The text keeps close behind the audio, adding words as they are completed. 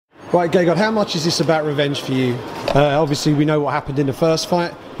Right, Gegard, how much is this about revenge for you? Obviously, we know what happened in the first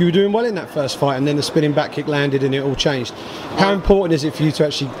fight. You were doing well in that first fight, and then the spinning back kick landed and it all changed. How important is it for you to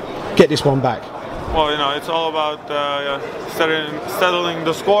actually get this one back? Well, you know, it's all about settling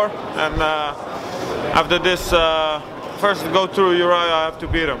the score, and after this, first to go through Uriah, I have to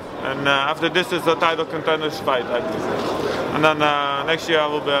beat him, and after this is a title contenders fight, I think. And then next year I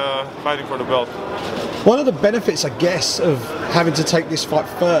will be fighting for the belt. One of the benefits, I guess, of having to take this fight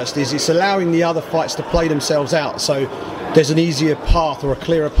first is it's allowing the other fights to play themselves out. So there's an easier path or a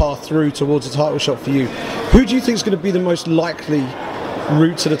clearer path through towards a title shot for you. Who do you think is going to be the most likely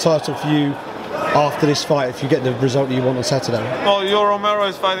route to the title for you after this fight if you get the result that you want on Saturday? Well, Yoel Romero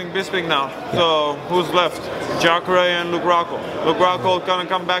is fighting Bisping now. Yeah. So who's left? Jacare and Luke Rockhold. Luke Rockhold gonna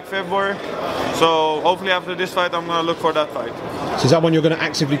come back February. So hopefully after this fight I'm gonna look for that fight. So is that one you're going to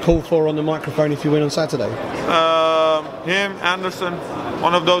actively call for on the microphone if you win on Saturday? Him, Anderson,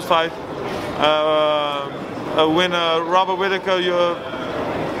 one of those fights. Win Robert Whittaker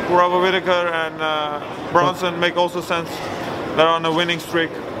and Bronson make also sense. They're on a winning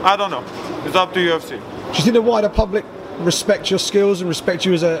streak. I don't know. It's up to UFC. Do you think the wider public respect your skills and respect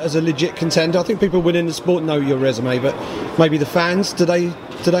you as a legit contender? I think people within the sport know your resume, but maybe the fans, do they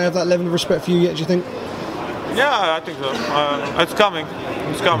have that level of respect for you yet, do you think? Yeah, I think so. It's coming.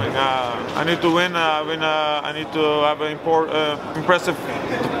 It's coming. I need to win. I need to have an impressive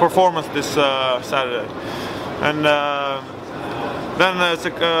performance this Saturday, and then it's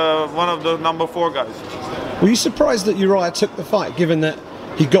one of the number 4 guys. Were you surprised that Uriah took the fight, given that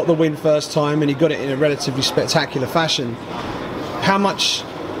he got the win first time and he got it in a relatively spectacular fashion? How much?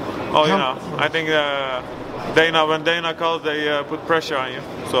 Oh, you know, I think when Dana calls, they put pressure on you.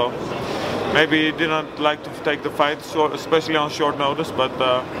 So. Maybe he didn't like to take the fight, especially on short notice, but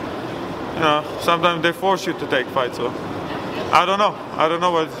you know, sometimes they force you to take fights. So I don't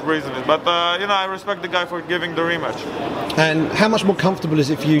know what his reason is, but you know, I respect the guy for giving the rematch. And how much more comfortable is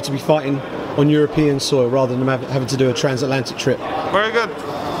it for you to be fighting on European soil rather than having to do a transatlantic trip? Very good,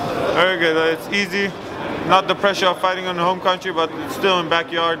 very good. It's easy, not the pressure of fighting in the home country, but it's still in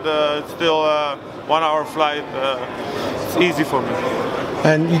backyard. It's still 1 hour flight. It's easy for me.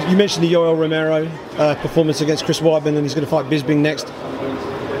 And you mentioned the Yoel Romero performance against Chris Weidman, and he's going to fight Bisping next.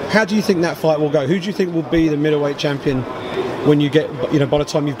 How do you think that fight will go? Who do you think will be the middleweight champion when you get, you know, by the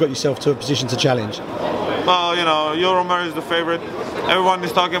time you've got yourself to a position to challenge? Well, you know, Yoel Romero is the favorite. Everyone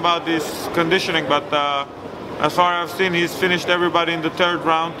is talking about this conditioning, but as far as I've seen, he's finished everybody in the 3rd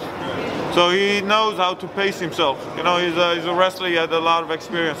round. So he knows how to pace himself. You know, he's a wrestler, he had a lot of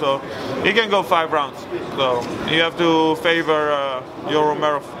experience, so he can go 5 rounds. So you have to favor Yoel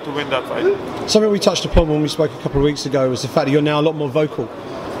Romero to win that fight. Something we touched upon when we spoke a couple of weeks ago was the fact that you're now a lot more vocal.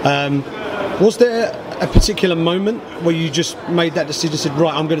 Was there a particular moment where you just made that decision, said,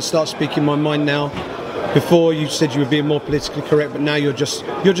 right, I'm going to start speaking my mind now? Before you said you were being more politically correct, but now you're just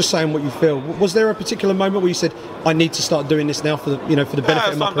saying what you feel. Was there a particular moment where you said, I need to start doing this now for the benefit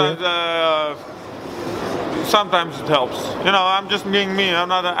of my career? Sometimes it helps. You know, I'm just being me. I'm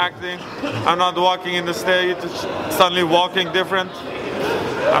not acting. I'm not walking in the stage, suddenly walking different.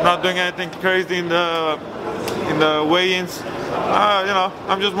 I'm not doing anything crazy in the weigh-ins. You know,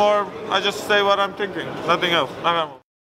 I just say what I'm thinking. Nothing else.